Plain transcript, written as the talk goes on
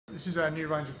This is our new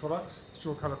range of products,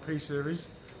 SureColor P-series.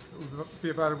 It will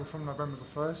be available from November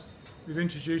the 1st. We've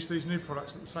introduced these new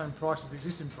products at the same price as the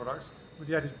existing products, with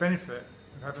the added benefit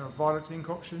of having a violet ink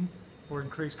option for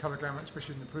increased colour gamut,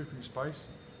 especially in the proofing space,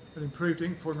 an improved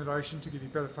ink formulation to give you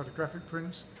better photographic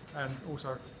prints and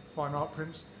also fine art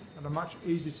prints, and a much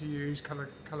easier to use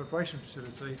calibration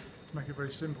facility to make it very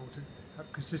simple to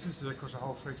have consistency across a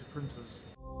whole fleet of printers.